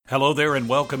Hello there and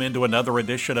welcome into another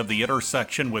edition of The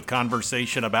Intersection with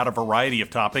conversation about a variety of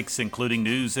topics, including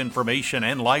news, information,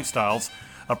 and lifestyles,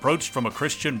 approached from a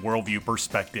Christian worldview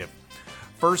perspective.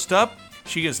 First up,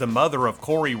 she is the mother of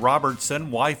Corey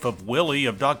Robertson, wife of Willie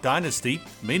of Duck Dynasty,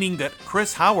 meaning that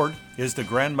Chris Howard is the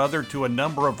grandmother to a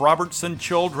number of Robertson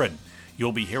children.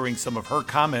 You'll be hearing some of her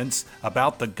comments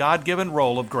about the God-given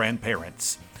role of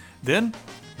grandparents. Then,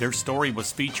 their story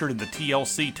was featured in the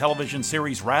TLC television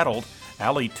series Rattled.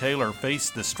 Allie Taylor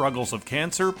faced the struggles of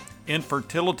cancer,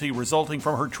 infertility resulting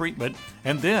from her treatment,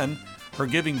 and then her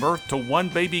giving birth to one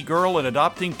baby girl and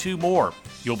adopting two more.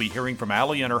 You'll be hearing from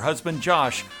Allie and her husband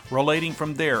Josh relating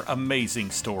from their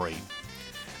amazing story.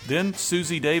 Then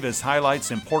Susie Davis highlights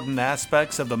important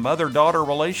aspects of the mother-daughter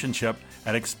relationship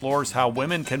and explores how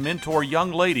women can mentor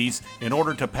young ladies in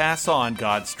order to pass on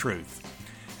God's truth.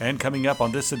 And coming up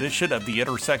on this edition of the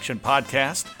Intersection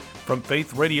Podcast, from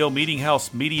Faith Radio Meeting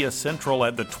House Media Central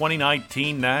at the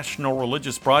 2019 National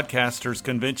Religious Broadcasters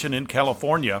Convention in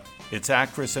California, it's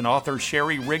actress and author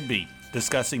Sherry Rigby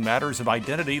discussing matters of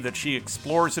identity that she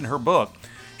explores in her book.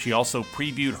 She also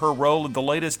previewed her role in the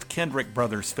latest Kendrick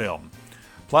Brothers film.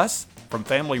 Plus, from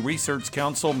Family Research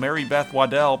Council, Mary Beth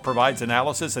Waddell provides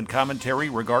analysis and commentary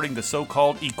regarding the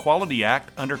so-called Equality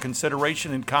Act under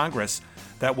consideration in Congress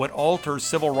that would alter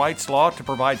civil rights law to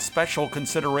provide special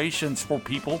considerations for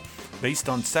people based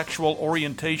on sexual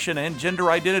orientation and gender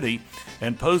identity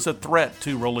and pose a threat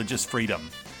to religious freedom.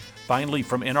 Finally,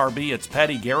 from NRB, it's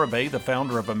Patty Garibay, the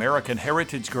founder of American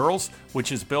Heritage Girls,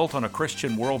 which is built on a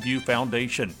Christian worldview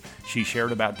foundation. She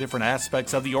shared about different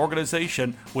aspects of the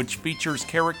organization, which features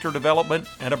character development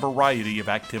and a variety of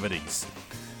activities.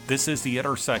 This is The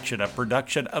Intersection, a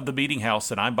production of The Meeting House,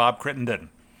 and I'm Bob Crittenden.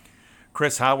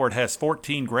 Chris Howard has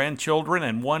 14 grandchildren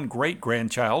and one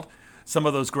great-grandchild. Some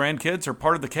of those grandkids are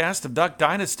part of the cast of Duck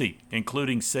Dynasty,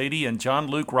 including Sadie and John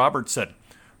Luke Robertson.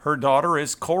 Her daughter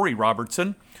is Corey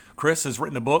Robertson. Chris has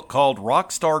written a book called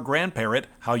Rockstar Grandparent: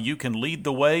 How You Can Lead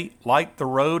the Way, Light the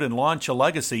Road, and Launch a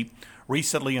Legacy.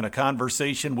 Recently, in a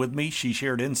conversation with me, she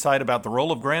shared insight about the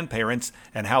role of grandparents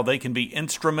and how they can be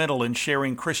instrumental in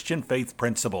sharing Christian faith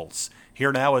principles.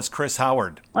 Here now is Chris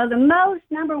Howard. Well, the most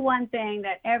number one thing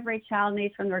that every child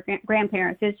needs from their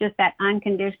grandparents is just that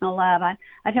unconditional love.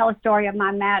 I tell a story of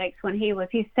my Maddox when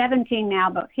he's 17 now,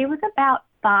 but he was about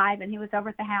 5 and he was over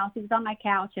at the house. He was on my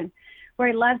couch and where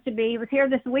he loves to be. He was here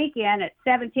this weekend at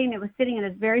 17. It was sitting in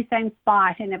his very same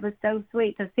spot, and it was so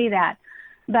sweet to see that.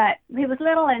 But he was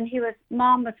little, and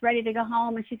Mom was ready to go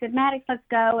home, and she said, Maddox, let's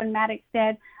go. And Maddox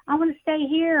said, I want to stay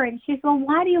here. And she said, well,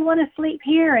 why do you want to sleep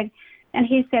here? And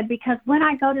he said, because when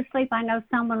I go to sleep, I know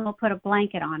someone will put a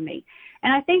blanket on me.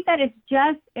 And I think that it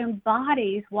just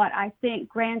embodies what I think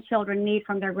grandchildren need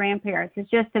from their grandparents, is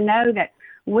just to know that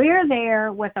we're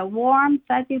there with a warm,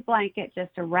 fuzzy blanket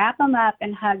just to wrap them up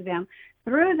and hug them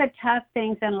through the tough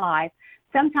things in life.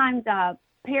 Sometimes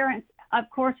parents, of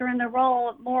course, are in the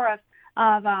role more of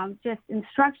just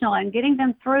instructional and getting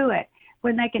them through it,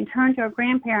 when they can turn to a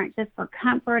grandparent just for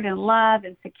comfort and love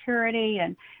and security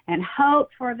and hope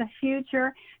for the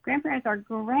future. Grandparents are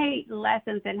great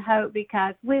lessons in hope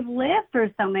because we've lived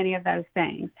through so many of those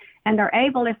things. And they're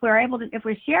able, if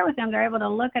we share with them, they're able to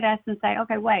look at us and say,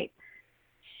 okay, wait,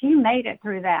 she made it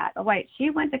through that. Oh, wait, she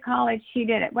went to college, she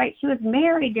did it. Wait, she was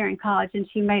married during college and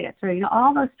she made it through.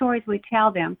 All those stories we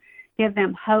tell them give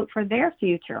them hope for their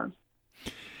future.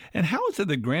 And how is it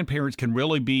that grandparents can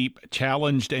really be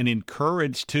challenged and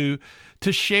encouraged to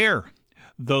share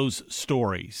those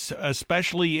stories,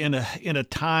 especially in a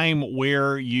time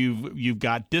where you've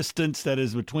got distance that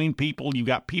is between people, you've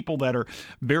got people that are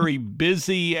very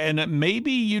busy, and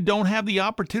maybe you don't have the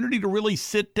opportunity to really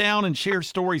sit down and share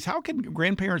stories? How can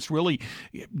grandparents really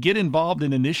get involved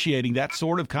in initiating that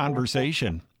sort of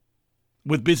conversation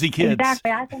with busy kids?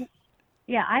 Exactly.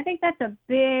 I think that's a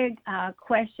big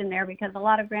question there, because a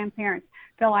lot of grandparents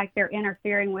feel like they're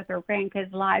interfering with their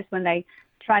grandkids' lives when they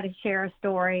try to share a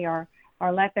story or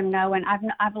let them know. And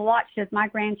I've watched as my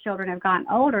grandchildren have gotten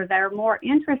older, they're more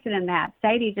interested in that.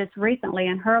 Sadie just recently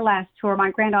in her last tour,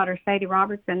 my granddaughter Sadie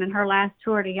Robertson, in her last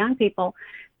tour to young people,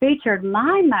 featured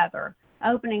my mother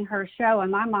opening her show,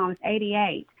 and my mom's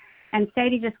 88. And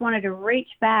Sadie just wanted to reach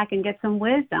back and get some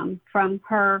wisdom from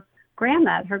her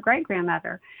grandmother, her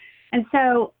great-grandmother. And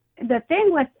so the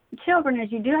thing with children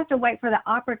is you do have to wait for the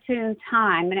opportune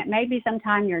time. And it may be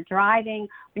sometime you're driving,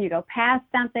 when you go past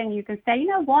something, you can say, you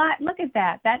know what, look at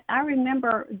that. I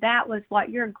remember that was what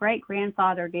your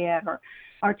great-grandfather did.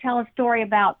 Or tell a story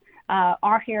about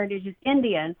our heritage is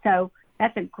Indian. So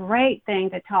that's a great thing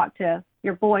to talk to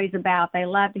your boys about. They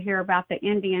love to hear about the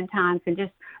Indian times, and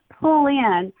just pull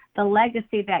in the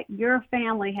legacy that your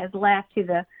family has left to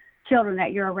children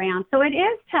that you're around. So it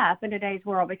is tough in today's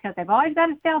world because they've always got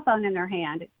a cell phone in their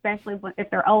hand, especially if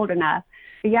they're old enough.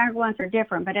 The younger ones are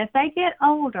different. But as they get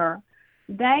older,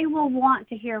 they will want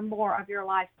to hear more of your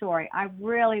life story. I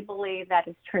really believe that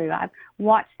is true. I've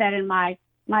watched that in my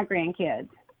grandkids.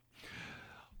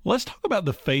 Let's talk about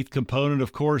the faith component.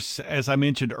 Of course, as I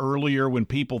mentioned earlier, when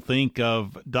people think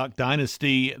of Duck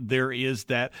Dynasty, there is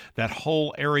that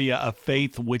whole area of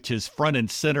faith which is front and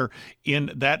center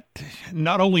in that,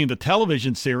 not only in the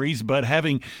television series, but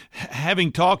having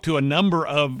talked to a number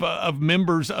of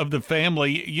members of the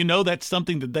family, you know that's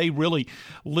something that they really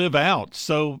live out.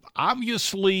 So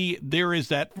obviously there is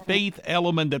that faith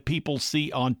element that people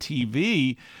see on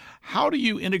TV. How do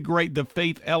you integrate the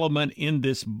faith element in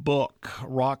this book,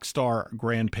 Rockstar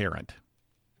Grandparent?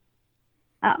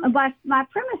 My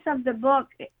premise of the book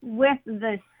with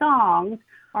the songs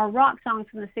are rock songs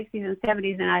from the 60s and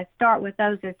 70s, and I start with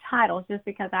those as titles just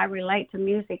because I relate to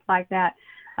music like that.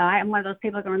 I am one of those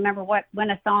people who can remember when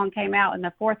a song came out in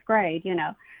the fourth grade, you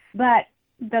know. But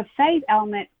the faith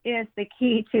element is the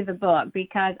key to the book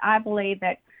because I believe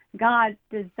that God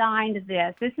designed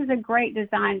this. This is a great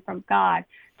design from God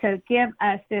to give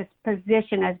us this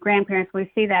position as grandparents.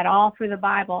 We see that all through the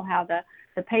Bible, how the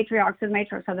patriarchs and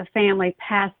matriarchs of the family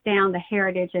pass down the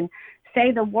heritage and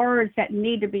say the words that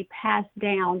need to be passed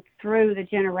down through the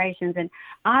generations. And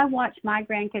I watch my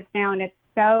grandkids now, and it's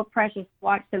so precious to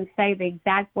watch them say the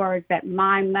exact words that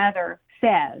my mother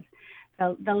says.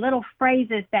 The little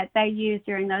phrases that they used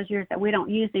during those years that we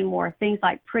don't use anymore, things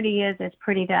like pretty is as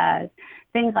pretty does,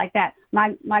 things like that.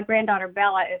 My granddaughter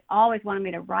Bella is always wanting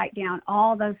me to write down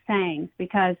all those things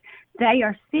because they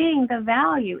are seeing the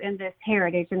value in this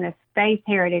heritage and this faith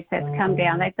heritage that's come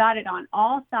down. They've got it on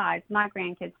all sides. My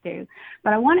grandkids do.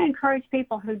 But I want to encourage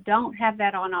people who don't have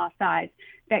that on all sides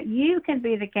that you can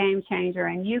be the game changer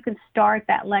and you can start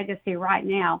that legacy right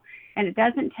now. And it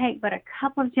doesn't take but a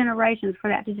couple of generations for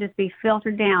that to just be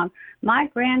filtered down. My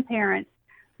grandparents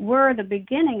were the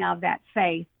beginning of that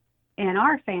faith in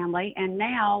our family, and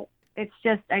now it's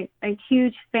just a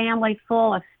huge family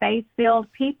full of faith-filled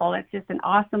people. It's just an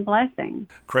awesome blessing.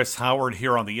 Chris Howard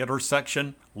here on The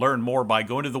Intersection. Learn more by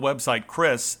going to the website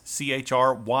Chris,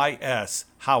 CHRYS,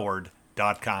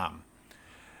 Howard.com.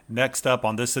 Next up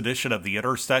on this edition of The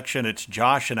Intersection, it's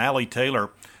Josh and Allie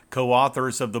Taylor,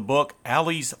 co-authors of the book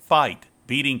Allie's Fight,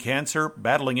 Beating Cancer,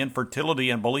 Battling Infertility,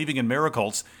 and Believing in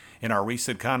Miracles. In our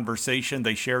recent conversation,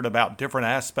 they shared about different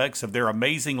aspects of their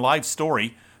amazing life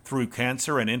story through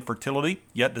cancer and infertility,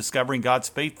 yet discovering God's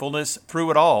faithfulness through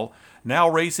it all, now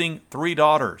raising 3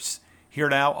 daughters. Here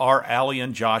now are Allie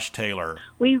and Josh Taylor.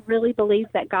 We really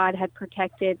believed that God had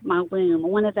protected my womb.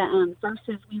 One of the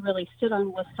verses we really stood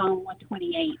on was Psalm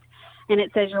 128, and it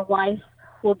says, your wife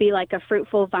will be like a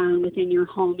fruitful vine within your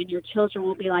home, and your children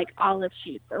will be like olive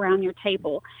shoots around your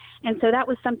table. And so that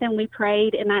was something we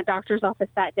prayed in that doctor's office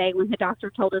that day when the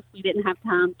doctor told us we didn't have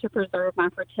time to preserve my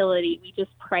fertility. We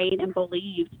just prayed and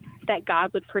believed that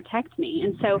God would protect me.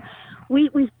 And so we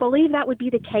believed that would be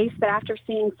the case, but after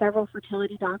seeing several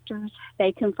fertility doctors,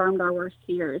 they confirmed our worst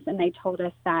fears, and they told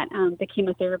us that the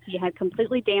chemotherapy had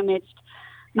completely damaged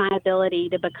my ability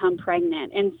to become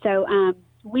pregnant. And so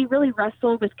we really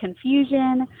wrestled with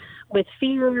confusion, with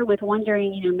fear, with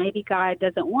wondering, maybe God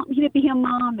doesn't want me to be a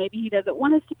mom. Maybe he doesn't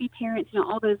want us to be parents.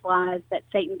 All those lies that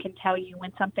Satan can tell you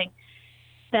when something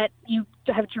that you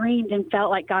have dreamed and felt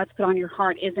like God's put on your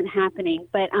heart isn't happening.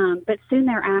 But soon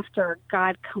thereafter,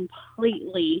 God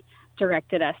completely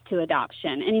directed us to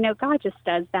adoption. And, God just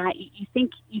does that. You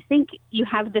think you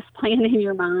have this plan in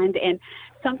your mind, and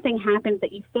something happens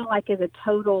that you feel like is a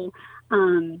total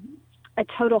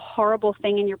horrible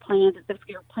thing in your plans.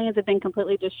 Your plans have been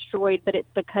completely destroyed, but it's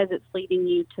because it's leading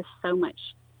you to so much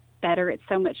better. It's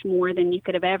so much more than you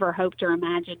could have ever hoped or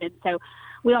imagined. And so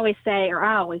I always say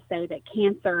that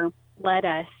cancer led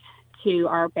us to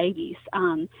our babies,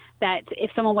 that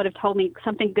if someone would have told me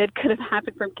something good could have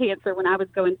happened from cancer when I was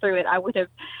going through it, I would have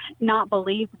not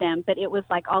believed them. But it was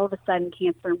like all of a sudden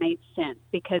cancer made sense,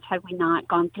 because had we not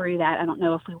gone through that, I don't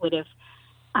know if we would have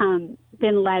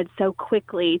been led so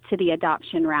quickly to the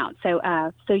adoption route. So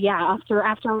after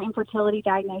our infertility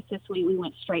diagnosis, we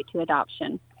went straight to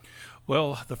adoption.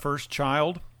 Well, the first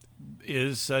child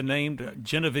is named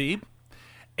Genevieve,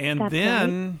 and That's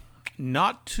then right.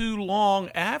 Not too long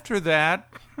after that,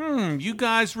 you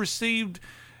guys received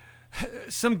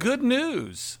some good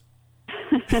news.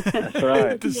 That's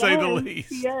right. to say the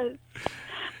least. Yes,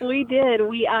 we did.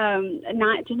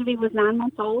 Genevieve was 9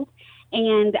 months old,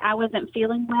 and I wasn't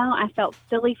feeling well. I felt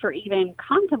silly for even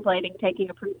contemplating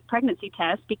taking a pregnancy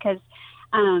test because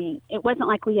it wasn't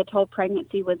like we had told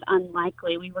pregnancy was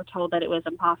unlikely. We were told that it was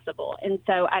impossible. And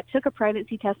so I took a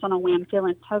pregnancy test on a whim,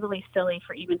 feeling totally silly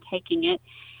for even taking it.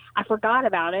 I forgot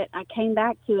about it. I came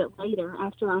back to it later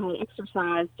after I had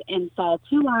exercised and saw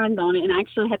 2 lines on it, and I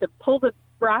actually had to pull the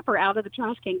wrapper out of the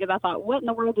trash can because I thought, what in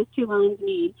the world does 2 lines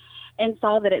mean? And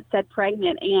saw that it said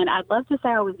pregnant. And I'd love to say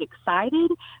I was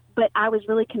excited, but I was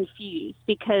really confused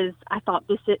because I thought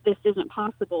this isn't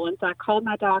possible. And so I called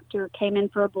my doctor, came in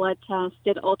for a blood test,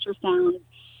 did ultrasound,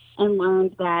 and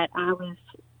learned that I was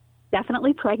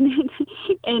definitely pregnant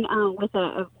and with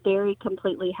a very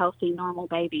completely healthy, normal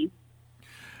baby.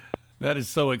 That is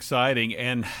so exciting.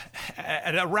 And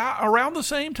around the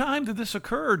same time that this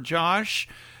occurred, Josh,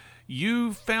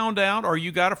 you found out, or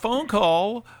you got a phone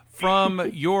call from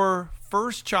your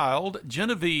first child,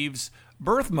 Genevieve's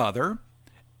birth mother,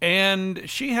 and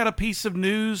she had a piece of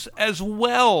news as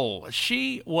well.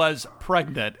 She was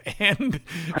pregnant. And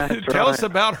tell us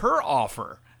about her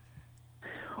offer.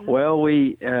 Well,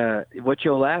 what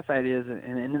you'll laugh at is,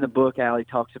 and in the book, Allie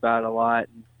talks about it a lot,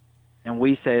 and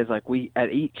we say is like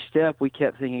at each step we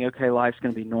kept thinking, okay, life's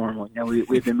going to be normal. You know,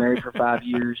 we've been married for 5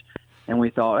 years, and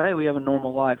we thought, hey, we have a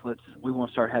normal life. We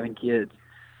want to start having kids.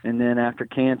 And then after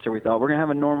cancer, we thought we're going to have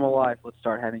a normal life. Let's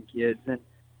start having kids. And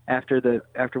after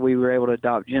we were able to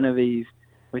adopt Genevieve,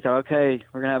 we thought, okay,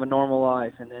 we're going to have a normal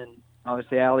life. And then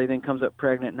obviously Allie then comes up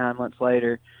pregnant 9 months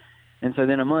later. And so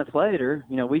then a month later,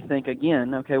 you know, we think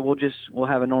again, okay, we'll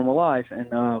have a normal life.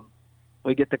 And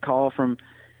we get the call from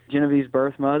Genevieve's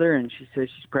birth mother, and she says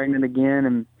she's pregnant again,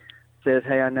 and says,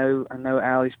 hey, I know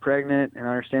Allie's pregnant, and I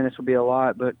understand this will be a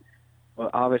lot, but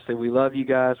obviously we love you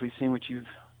guys. We've seen what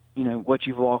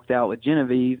you've walked out with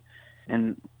Genevieve,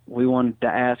 and we wanted to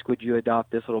ask, would you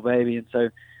adopt this little baby? And so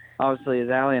obviously as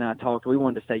Allie and I talked, we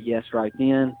wanted to say yes right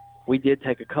then. We did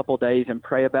take a couple days and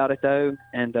pray about it though,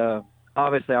 and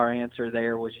obviously our answer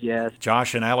there was yes.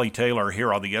 Josh and Allie Taylor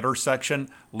here on The Intersection.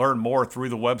 Learn more through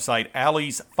the website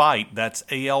Allie's Fight, that's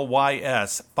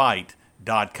ALYS,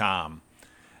 fight.com.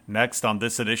 Next on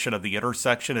this edition of The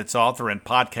Intersection, it's author and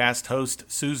podcast host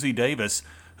Susie Davis,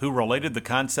 who related the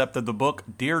concept of the book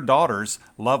Dear Daughters,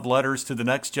 Love Letters to the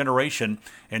Next Generation,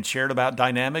 and shared about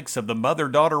dynamics of the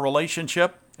mother-daughter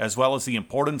relationship, as well as the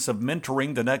importance of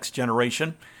mentoring the next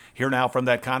generation. Here now from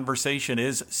that conversation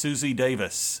is Susie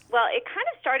Davis. Well, it kind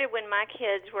of started when my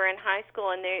kids were in high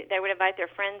school, and they would invite their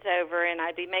friends over, and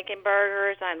I'd be making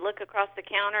burgers. I'd look across the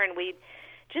counter, and we'd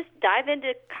just dive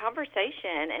into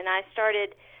conversation. And I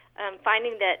started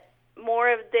finding that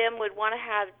more of them would want to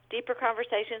have deeper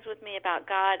conversations with me about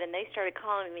God, and they started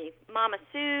calling me Mama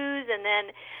Suze. And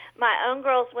then my own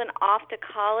girls went off to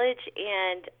college,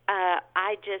 and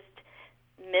I just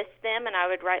missed them, and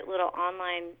I would write little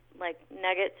online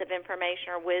nuggets of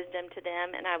information or wisdom to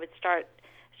them, and I would start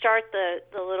the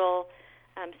little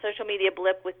social media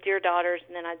blip with Dear Daughters,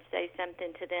 and then I'd say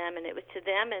something to them, and it was to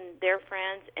them and their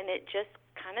friends, and it just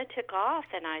kind of took off,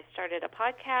 and I started a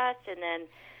podcast, and then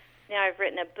now I've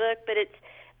written a book. But it's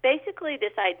basically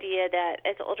this idea that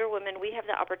as older women we have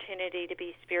the opportunity to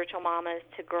be spiritual mamas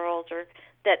to girls or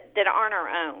that aren't our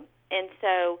own. And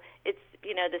so it's,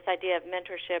 you know, this idea of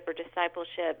mentorship or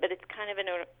discipleship, but it's kind of in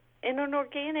an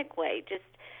organic way, just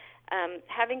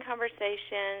having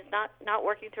conversations, not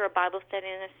working through a Bible study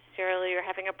necessarily or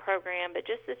having a program, but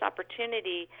just this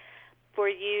opportunity for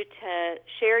you to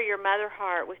share your mother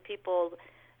heart with people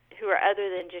who are other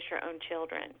than just your own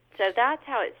children. So that's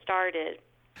how it started.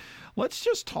 Let's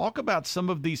just talk about some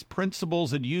of these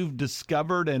principles that you've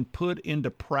discovered and put into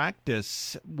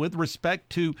practice with respect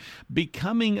to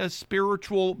becoming a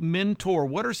spiritual mentor.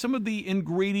 What are some of the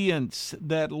ingredients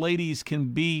that ladies can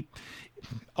be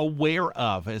aware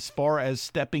of as far as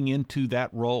stepping into that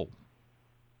role?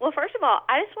 Well, first of all,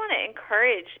 I just want to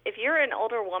encourage, if you're an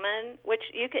older woman, which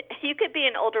you could be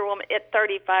an older woman at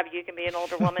 35, you can be an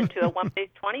older woman to a woman who's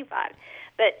 25.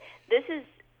 But this is,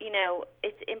 you know,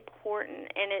 it's important,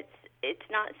 and it's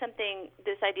not something,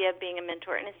 this idea of being a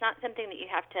mentor, and it's not something that you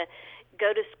have to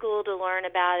go to school to learn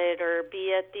about it or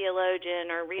be a theologian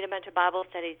or read a bunch of Bible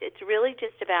studies. It's really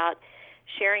just about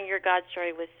sharing your God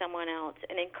story with someone else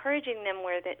and encouraging them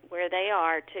where they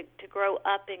are to grow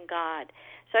up in God.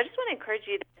 So I just want to encourage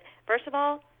you that, first of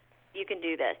all, you can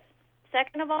do this.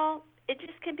 Second of all, it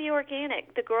just can be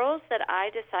organic. The girls that I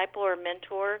disciple or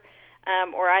mentor,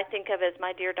 or I think of as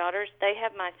my dear daughters, they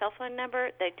have my cell phone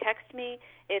number. They text me.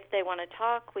 If they want to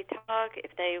talk, we talk.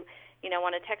 If they,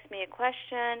 want to text me a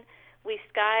question, we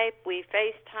Skype, we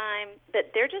FaceTime.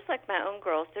 But they're just like my own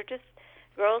girls. They're just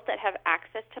girls that have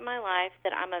access to my life,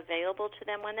 that I'm available to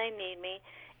them when they need me.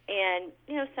 And,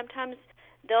 sometimes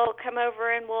they'll come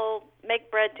over and we'll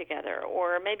make bread together,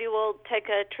 or maybe we'll take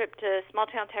a trip to small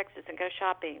town Texas and go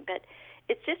shopping. But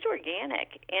it's just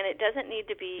organic, and it doesn't need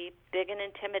to be big and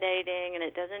intimidating, and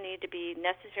it doesn't need to be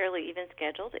necessarily even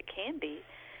scheduled. It can be,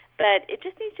 but it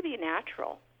just needs to be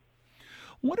natural.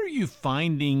 What are you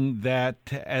finding that,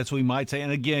 as we might say,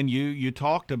 and again, you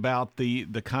talked about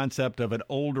the concept of an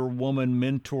older woman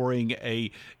mentoring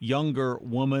a younger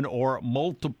woman or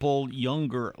multiple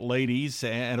younger ladies,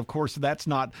 and of course that's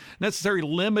not necessarily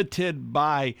limited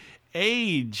by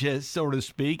age, so to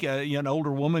speak. An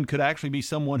older woman could actually be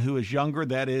someone who is younger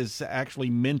that is actually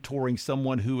mentoring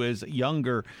someone who is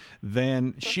younger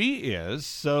than she is.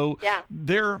 So yeah.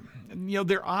 there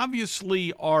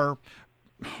obviously are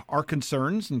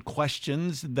concerns and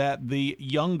questions that the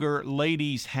younger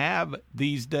ladies have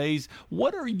these days.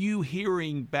 What are you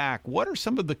hearing back? What are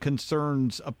some of the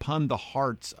concerns upon the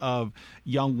hearts of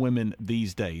young women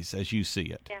these days as you see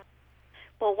it? Yeah.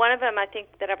 Well, one of them I think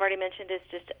that I've already mentioned is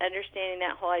just understanding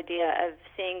that whole idea of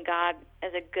seeing God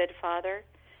as a good father,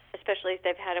 especially if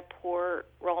they've had a poor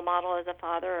role model as a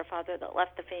father or a father that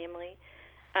left the family.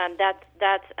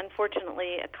 That's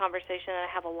unfortunately a conversation that I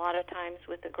have a lot of times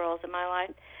with the girls in my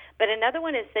life. But another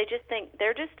one is they just think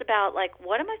they're just about, like,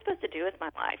 what am I supposed to do with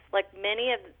my life? Like,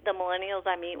 many of the millennials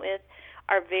I meet with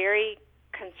are very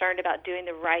concerned about doing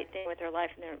the right thing with their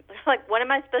life. And they're like, what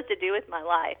am I supposed to do with my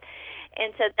life?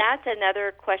 And so that's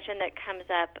another question that comes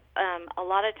up a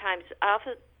lot of times. I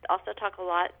also talk a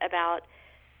lot about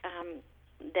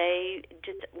they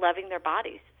just loving their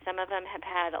bodies. Some of them have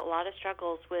had a lot of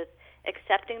struggles with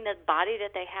accepting the body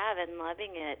that they have and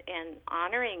loving it and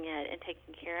honoring it and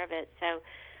taking care of it. So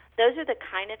those are the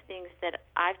kind of things that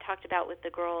I've talked about with the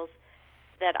girls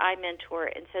that I mentor.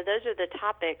 And so those are the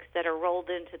topics that are rolled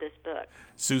into this book.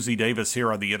 Susie Davis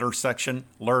here on The Intersection.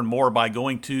 Learn more by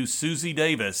going to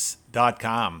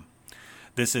susiedavis.com.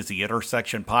 This is The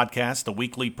Intersection Podcast, a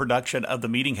weekly production of The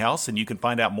Meeting House, and you can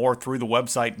find out more through the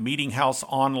website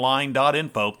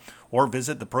meetinghouseonline.info or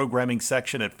visit the programming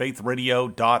section at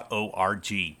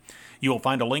faithradio.org. You will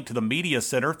find a link to the Media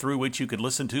Center through which you can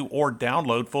listen to or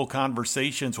download full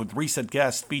conversations with recent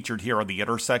guests featured here on The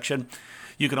Intersection.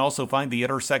 You can also find the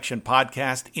Intersection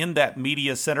Podcast in that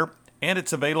Media Center, and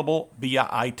it's available via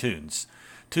iTunes.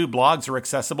 2 blogs are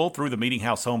accessible through the Meeting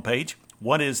House homepage.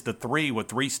 One is The Three, with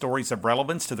 3 stories of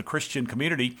relevance to the Christian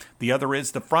community. The other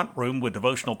is The Front Room, with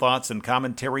devotional thoughts and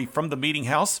commentary from the Meeting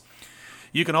House.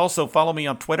 You can also follow me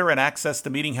on Twitter and access the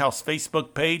Meeting House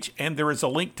Facebook page, and there is a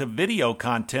link to video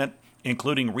content,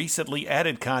 including recently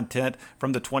added content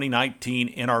from the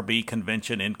 2019 NRB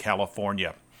convention in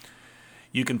California.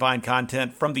 You can find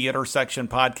content from the Intersection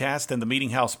Podcast and the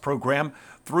Meeting House program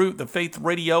through the Faith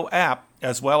Radio app,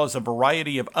 as well as a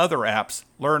variety of other apps.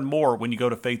 Learn more when you go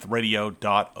to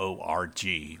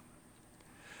faithradio.org.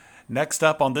 Next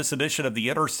up on this edition of The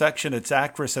Intersection, it's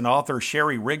actress and author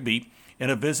Sherry Rigby. In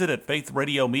a visit at Faith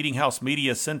Radio Meeting House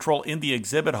Media Central in the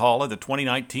exhibit hall of the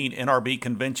 2019 NRB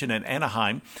convention in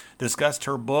Anaheim, discussed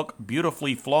her book,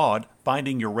 Beautifully Flawed,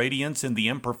 Finding Your Radiance in the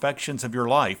Imperfections of Your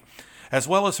Life, as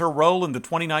well as her role in the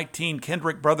 2019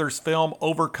 Kendrick Brothers film,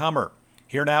 Overcomer.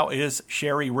 Here now is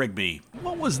Sherry Rigby.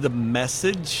 What was the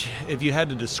message, if you had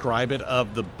to describe it,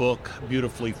 of the book,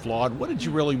 Beautifully Flawed? What did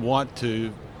you really want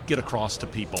to get across to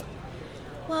people?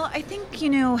 Well, I think,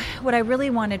 what I really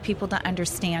wanted people to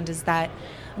understand is that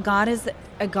God is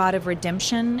a God of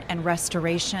redemption and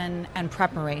restoration and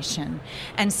preparation.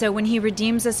 And so when He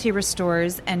redeems us, He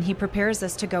restores, and He prepares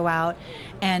us to go out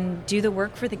and do the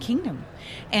work for the kingdom.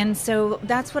 And so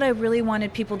that's what I really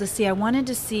wanted people to see. I wanted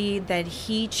to see that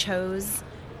He chose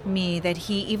me, that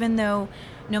He, even though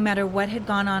no matter what had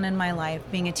gone on in my life,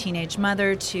 being a teenage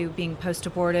mother to being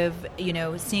post-abortive,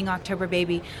 seeing October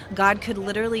Baby, God could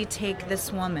literally take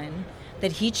this woman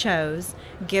that He chose,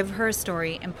 give her a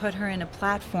story, and put her in a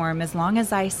platform as long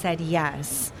as I said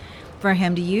yes for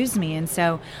Him to use me. And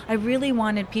so I really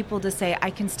wanted people to say, I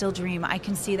can still dream. I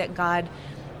can see that God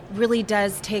really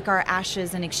does take our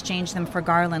ashes and exchange them for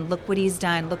garland. Look what He's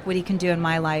done. Look what He can do in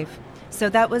my life. So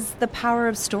that was the power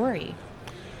of story.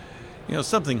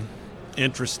 Something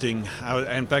interesting.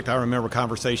 In fact, I remember a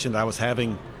conversation that I was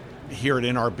having here at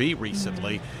NRB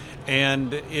recently,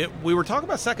 and we were talking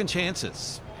about second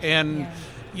chances. And,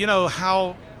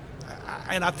 how,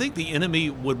 and I think the enemy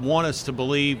would want us to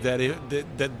believe that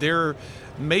that there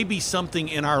may be something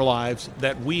in our lives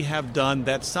that we have done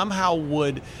that somehow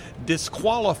would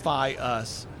disqualify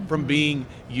us from being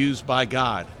used by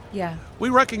God. Yeah. We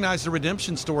recognize the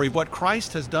redemption story of what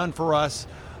Christ has done for us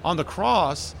on the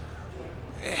cross,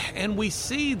 and we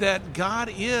see that God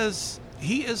He is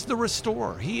the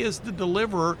restorer. He is the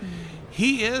deliverer.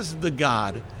 He is the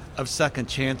God of second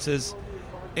chances.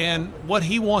 And what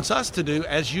he wants us to do,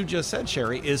 as you just said,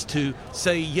 Sherry, is to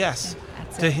say yes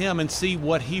to him and see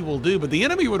what he will do. But the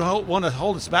enemy would want to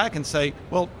hold us back and say,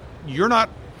 well, you're not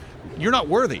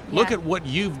worthy. Yeah. Look at what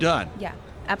you've done. Yeah.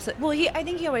 Absolutely. Well, I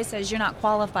think he always says you're not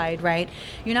qualified, right?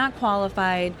 You're not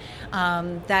qualified.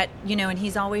 And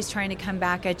he's always trying to come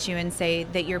back at you and say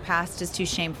that your past is too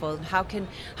shameful. How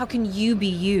can you be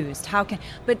used?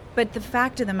 But the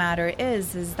fact of the matter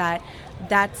is that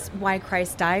that's why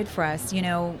Christ died for us.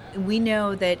 We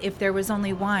know that if there was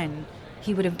only one,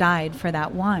 he would have died for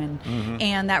that one. Mm-hmm.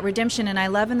 And that redemption, and I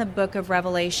love in the book of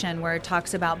Revelation where it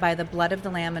talks about by the blood of the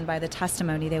Lamb and by the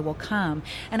testimony they will come.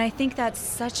 And I think that's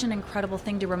such an incredible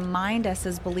thing to remind us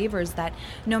as believers that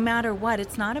no matter what,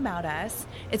 it's not about us.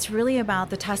 It's really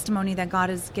about the testimony that God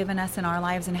has given us in our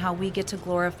lives and how we get to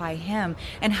glorify him.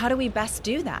 And how do we best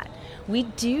do that? We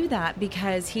do that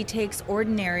because he takes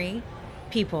ordinary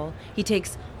people, he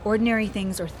takes ordinary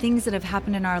things or things that have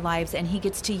happened in our lives, and he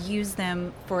gets to use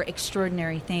them for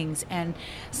extraordinary things. And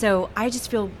so I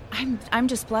just feel I'm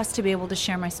just blessed to be able to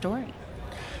share my story.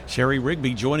 Sherry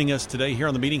Rigby joining us today here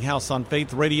on the Meeting House on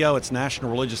Faith Radio. It's National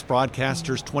Religious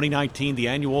Broadcasters 2019, the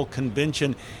annual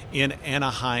convention in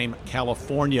Anaheim,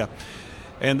 California.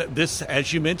 And this,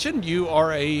 as you mentioned, you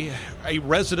are a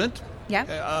resident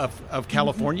of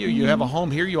California. Mm-hmm. You have a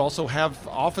home here. You also have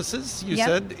offices, you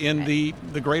said, in the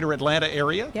greater Atlanta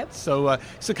area. Yep. So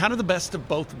kind of the best of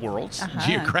both worlds,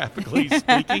 geographically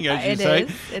speaking, as you say.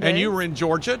 And you were in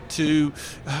Georgia to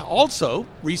also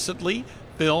recently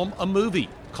film a movie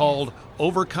called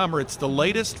Overcomer. It's the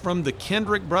latest from the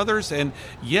Kendrick brothers. And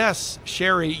yes,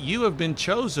 Sherry, you have been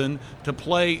chosen to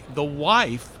play the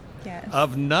wife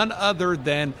of none other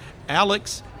than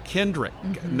Alex Kendrick.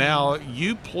 Mm-hmm. Now,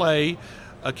 you play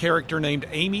a character named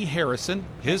Amy Harrison.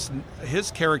 His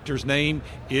character's name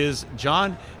is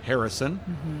John Harrison.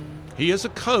 Mm-hmm. He is a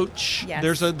coach.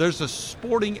 Yes. There's a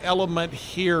sporting element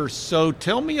here. So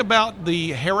tell me about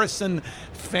the Harrison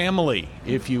family,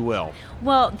 if you will.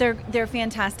 Well, they're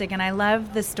fantastic, and I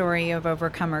love the story of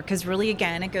Overcomer because really,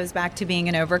 again, it goes back to being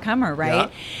an overcomer, right?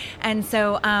 Yeah. And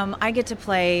so I get to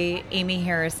play Amy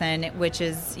Harrison, which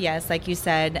is, yes, like you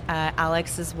said,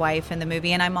 Alex's wife in the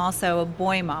movie, and I'm also a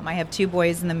boy mom. I have 2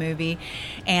 boys in the movie,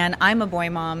 and I'm a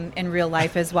boy mom in real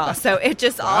life as well. So it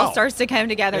just all starts to come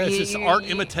together. Yeah, it's just art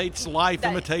imitates life,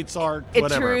 imitates art,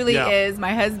 whatever. It truly is.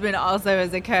 My husband also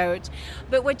is a coach.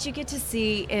 But what you get to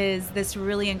see is this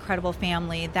really incredible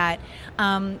family that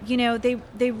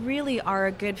they really are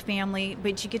a good family,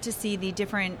 but you get to see the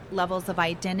different levels of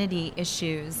identity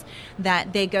issues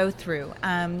that they go through.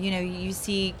 You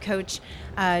see Coach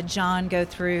John go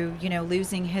through,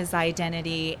 losing his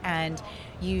identity, and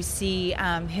you see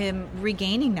him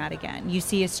regaining that again. You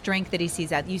see a strength that he sees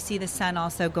that. You see the son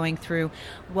also going through,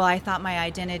 well, I thought my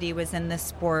identity was in this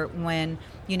sport when,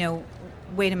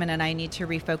 wait a minute, I need to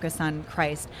refocus on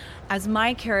Christ. As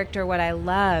my character, what I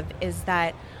love is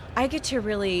that I get to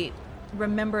really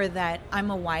remember that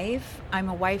I'm a wife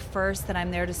first, that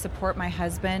I'm there to support my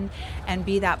husband and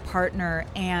be that partner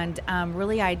and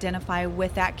really identify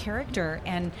with that character.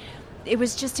 And it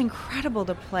was just incredible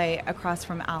to play across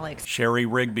from Alex. Sherry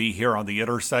Rigby here on The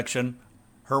Intersection.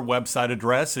 Her website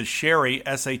address is Sherry,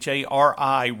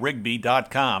 Shari,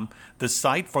 Rigby.com. The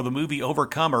site for the movie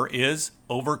Overcomer is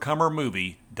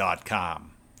overcomermovie.com.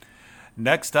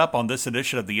 Next up on this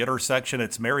edition of The Intersection,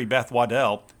 it's Mary Beth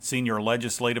Waddell, Senior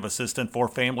Legislative Assistant for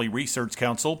Family Research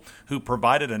Council, who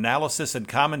provided analysis and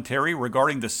commentary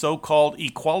regarding the so-called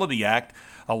Equality Act,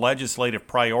 a legislative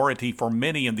priority for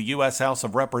many in the U.S. House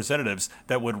of Representatives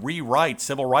that would rewrite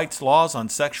civil rights laws on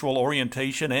sexual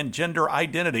orientation and gender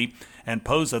identity and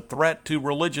pose a threat to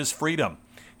religious freedom.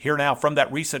 Here now from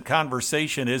that recent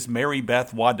conversation is Mary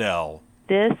Beth Waddell.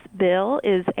 This bill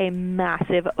is a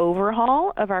massive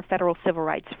overhaul of our federal civil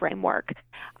rights framework.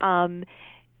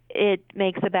 It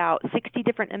makes about 60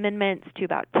 different amendments to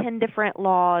about 10 different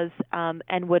laws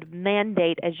and would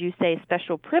mandate, as you say,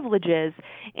 special privileges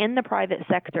in the private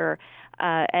sector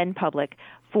and public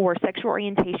for sexual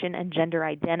orientation and gender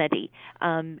identity.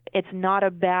 It's not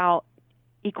about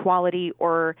equality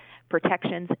or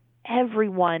protections.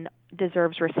 Everyone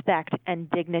deserves respect and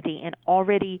dignity and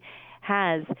already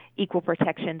has equal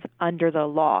protections under the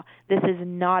law. This is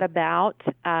not about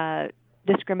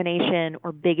discrimination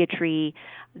or bigotry.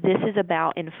 This is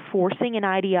about enforcing an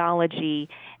ideology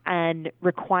and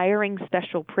requiring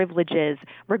special privileges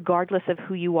regardless of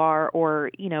who you are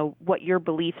or, what your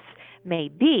beliefs may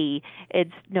be.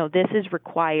 It's no, this is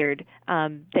required,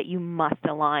 that you must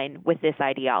align with this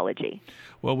ideology.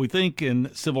 Well, we think in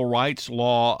civil rights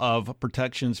law of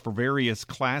protections for various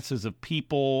classes of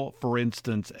people, for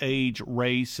instance, age,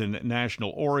 race, and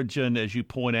national origin, as you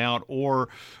point out, or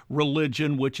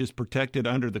religion, which is protected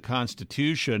under the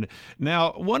Constitution.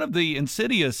 Now, one of the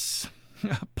insidious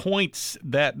points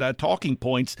talking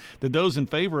points that those in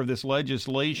favor of this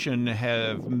legislation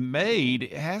have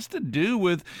made has to do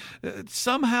with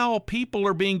somehow people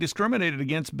are being discriminated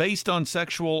against based on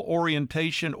sexual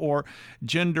orientation or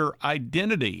gender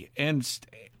identity. And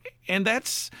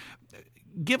that's,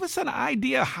 give us an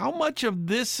idea how much of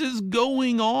this is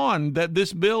going on that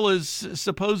this bill is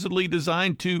supposedly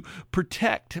designed to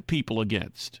protect people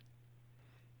against.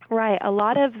 Right. A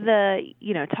lot of the,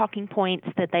 talking points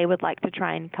that they would like to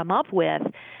try and come up with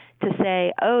to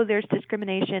say, oh, there's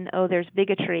discrimination, oh, there's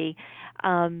bigotry.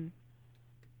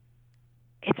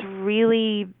 It's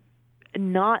really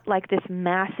not like this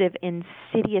massive,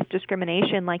 insidious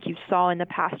discrimination like you saw in the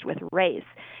past with race.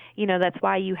 That's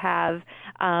why you have,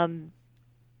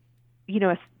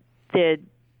 the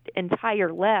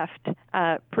entire left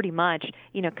pretty much,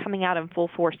 coming out in full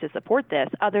force to support this,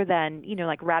 other than,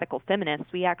 like radical feminists.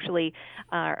 We actually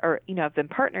have been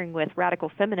partnering with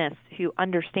radical feminists who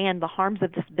understand the harms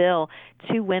of this bill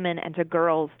to women and to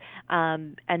girls.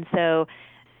 And so,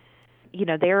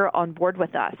 they're on board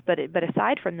with us. But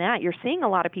aside from that, you're seeing a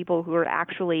lot of people who are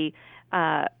actually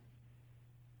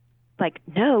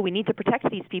no, we need to protect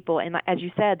these people. And as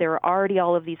you said, there are already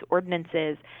all of these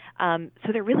ordinances.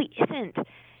 So there really isn't,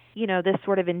 this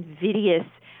sort of invidious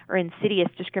or insidious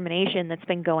discrimination that's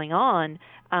been going on.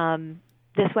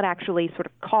 This would actually sort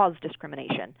of cause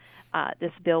discrimination.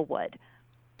 This bill would.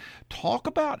 Talk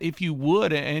about, if you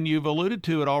would, and you've alluded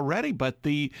to it already, but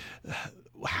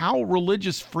how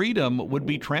religious freedom would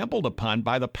be trampled upon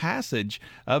by the passage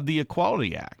of the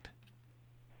Equality Act.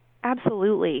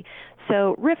 Absolutely.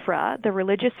 So RFRA, the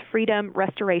Religious Freedom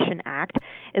Restoration Act,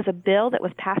 is a bill that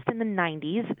was passed in the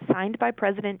 90s, signed by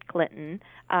President Clinton,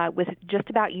 with just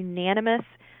about unanimous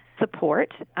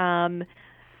support from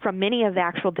many of the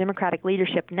actual Democratic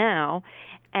leadership now,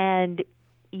 and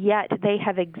yet they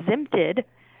have exempted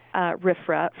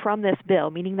RFRA from this bill,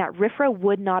 meaning that RFRA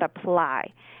would not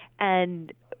apply.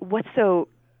 And what's so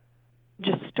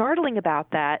just startling about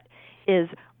that is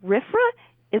RFRA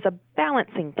is a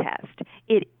balancing test.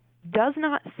 It does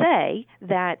not say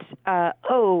that,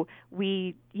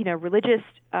 religious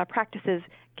practices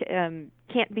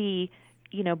can't be,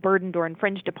 burdened or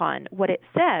infringed upon. What it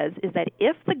says is that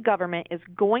if the government is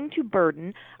going to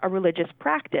burden a religious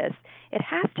practice, it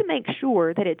has to make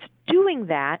sure that it's doing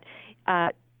that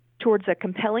towards a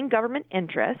compelling government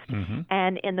interest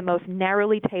and in the most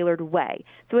narrowly tailored way.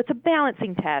 So it's a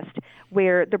balancing test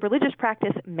where the religious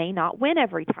practice may not win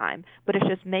every time, but it's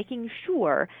just making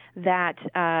sure that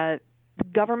the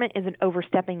government isn't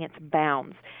overstepping its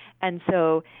bounds. And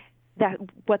so that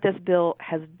what this bill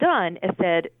has done is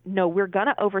said, no, we're going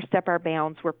to overstep our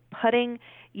bounds. We're putting,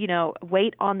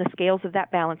 weight on the scales of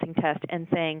that balancing test and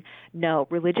saying, no,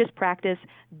 religious practice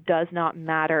does not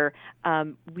matter.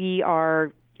 We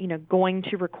are going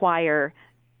to require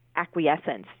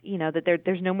acquiescence, that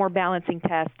there's no more balancing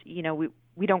test.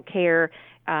 We don't care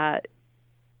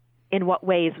in what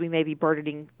ways we may be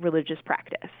burdening religious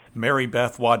practice. Mary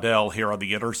Beth Waddell here on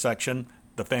The Intersection.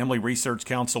 The Family Research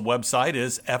Council website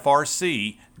is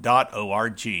frc.org.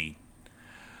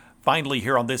 Finally,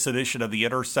 here on this edition of The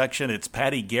Intersection, it's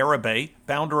Patty Garibay,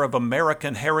 founder of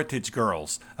American Heritage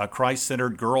Girls, a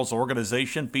Christ-centered girls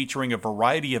organization featuring a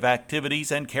variety of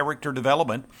activities and character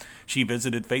development. She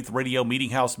visited Faith Radio Meeting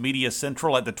House Media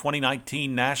Central at the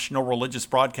 2019 National Religious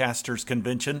Broadcasters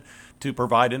Convention to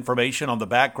provide information on the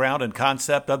background and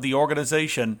concept of the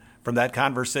organization. From that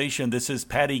conversation, this is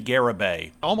Patty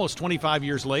Garibay. Almost 25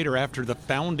 years later, after the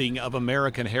founding of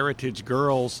American Heritage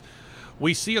Girls,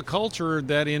 we see a culture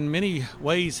that in many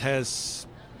ways has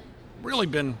really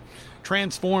been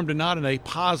transformed and not in a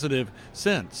positive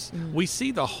sense. We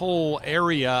see the whole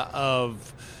area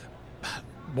of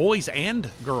boys and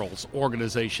girls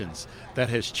organizations that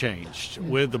has changed,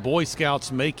 with the Boy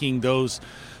Scouts making those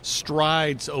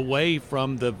strides away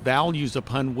from the values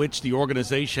upon which the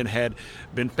organization had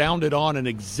been founded on and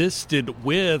existed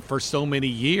with for so many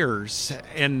years.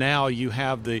 And now you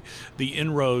have the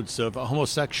inroads of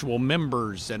homosexual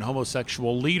members and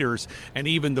homosexual leaders, and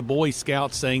even the Boy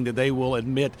Scouts saying that they will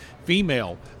admit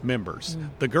female members.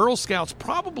 The Girl Scouts,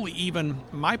 probably even,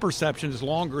 my perception is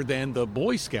longer than the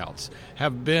Boy Scouts,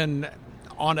 have been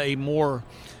on a more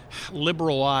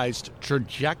liberalized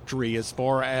trajectory as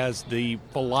far as the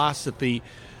philosophy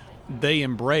they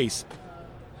embrace.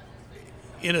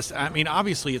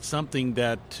 Obviously it's something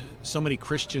that so many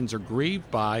Christians are grieved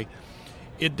by.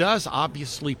 It does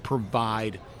obviously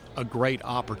provide a great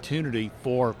opportunity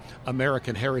for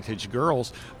American Heritage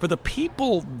Girls, for the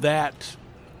people that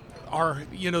are,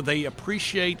 they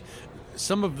appreciate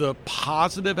some of the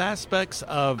positive aspects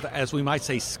of, as we might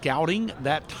say, scouting,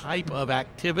 that type of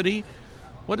activity.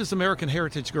 What does American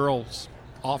Heritage Girls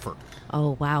offer?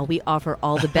 Oh, wow. We offer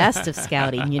all the best of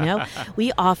scouting,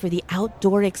 We offer the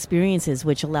outdoor experiences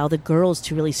which allow the girls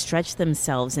to really stretch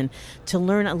themselves and to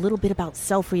learn a little bit about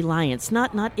self-reliance,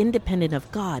 not independent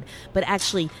of God, but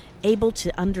actually able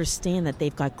to understand that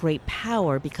they've got great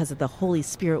power because of the Holy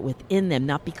Spirit within them,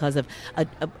 not because of a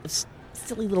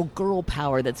silly little girl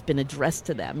power that's been addressed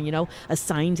to them,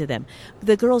 assigned to them.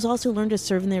 The girls also learn to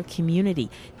serve in their community.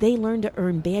 They learn to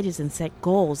earn badges and set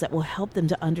goals that will help them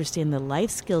to understand the life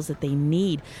skills that they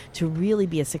need to really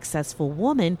be a successful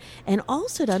woman, and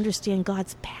also to understand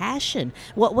God's passion,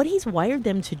 what He's wired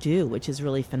them to do, which is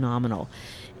really phenomenal.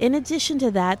 In addition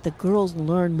to that, the girls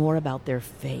learn more about their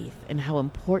faith and how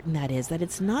important that is, that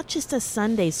it's not just a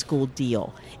Sunday school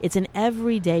deal. It's an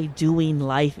everyday doing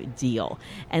life deal.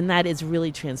 And that is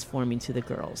really transforming to the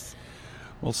girls.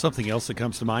 Well, something else that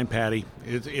comes to mind, Patty,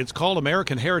 it's called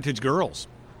American Heritage Girls.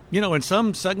 In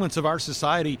some segments of our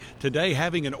society today,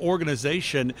 having an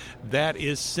organization that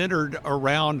is centered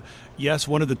around, yes,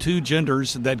 one of the two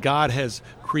genders that God has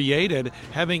created,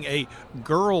 having a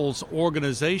girls'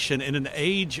 organization in an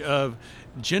age of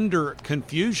gender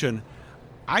confusion,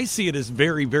 I see it as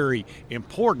very, very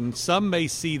important. Some may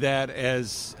see that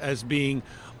as being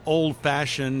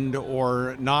old-fashioned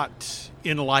or not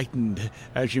enlightened,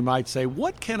 as you might say.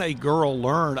 What can a girl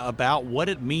learn about what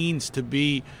it means to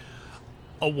be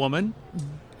a woman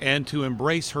and to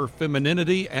embrace her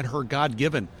femininity and her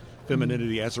God-given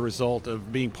femininity as a result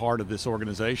of being part of this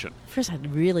organization? First,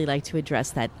 I'd really like to address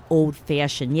that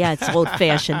old-fashioned. Yeah, it's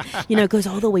old-fashioned. It goes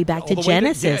all the way back to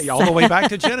Genesis. All the way back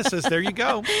to Genesis. There you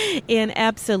go. And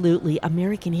absolutely,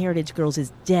 American Heritage Girls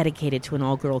is dedicated to an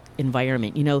all-girl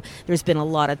environment. There's been a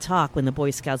lot of talk when the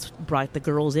Boy Scouts brought the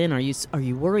girls in. Are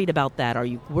you worried about that? Are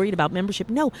you worried about membership?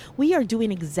 No, we are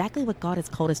doing exactly what God has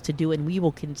called us to do, and we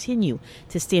will continue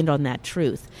to stand on that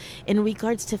truth. In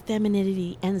regards to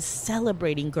femininity and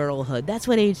celebrating girlhood, that's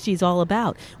what HG is all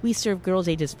about. We serve girls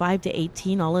ages 5 to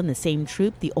 18 all in the same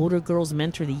troop. The older girls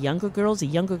mentor the younger girls. The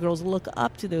younger girls look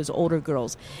up to those older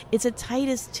girls. It's a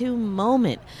Titus II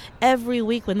moment every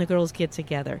week when the girls get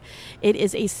together. It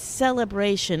is a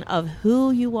celebration of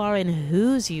who you are and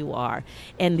whose you are.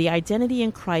 And the identity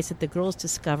in Christ that the girls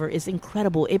discover is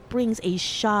incredible. It brings a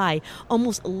shy,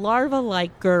 almost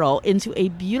larva-like girl into a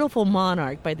beautiful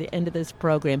monarch by the end of this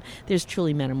program. There's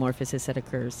truly metamorphosis that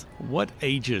occurs. What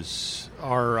ages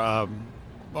are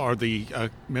the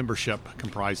membership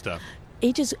comprised of?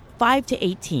 Ages 5 to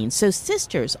 18. So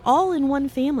sisters, all in one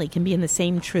family, can be in the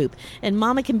same troop. And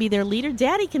mama can be their leader,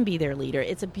 daddy can be their leader.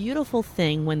 It's a beautiful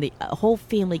thing when the whole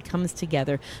family comes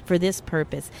together for this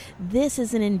purpose. This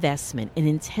is an investment, an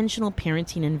intentional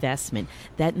parenting investment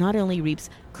that not only reaps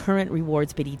current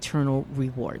rewards, but eternal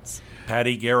rewards.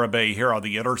 Patty Garibay here on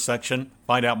The Intersection.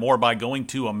 Find out more by going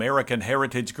to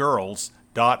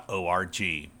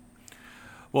AmericanHeritageGirls.org.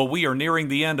 Well, we are nearing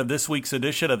the end of this week's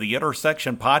edition of the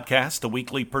Intersection Podcast, a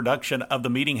weekly production of the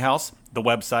Meeting House. The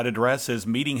website address is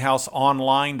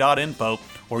meetinghouseonline.info,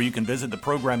 or you can visit the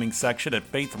programming section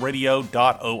at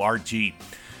faithradio.org.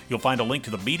 You'll find a link to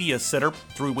the Media Center,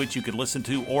 through which you can listen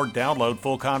to or download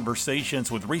full conversations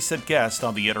with recent guests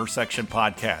on the Intersection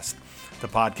Podcast. The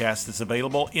podcast is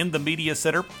available in the Media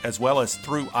Center as well as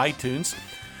through iTunes.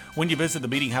 When you visit the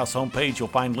Meeting House homepage, you'll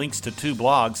find links to two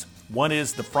blogs. One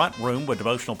is The Front Room with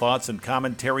devotional thoughts and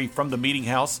commentary from the Meeting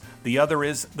House. The other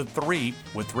is The Three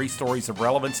with 3 stories of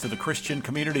relevance to the Christian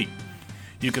community.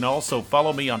 You can also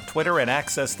follow me on Twitter and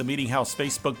access the Meeting House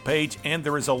Facebook page, and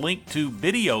there is a link to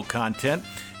video content,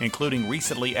 including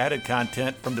recently added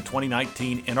content from the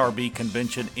 2019 NRB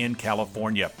convention in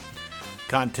California.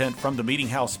 Content from the Meeting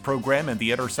House program and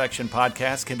the Intersection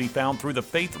Podcast can be found through the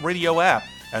Faith Radio app,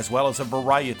 as well as a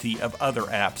variety of other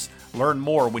apps. Learn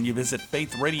more when you visit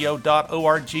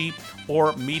faithradio.org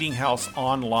or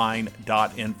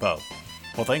meetinghouseonline.info.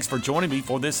 Well, thanks for joining me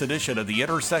for this edition of the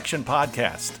Intersection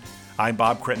Podcast. I'm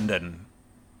Bob Crittenden.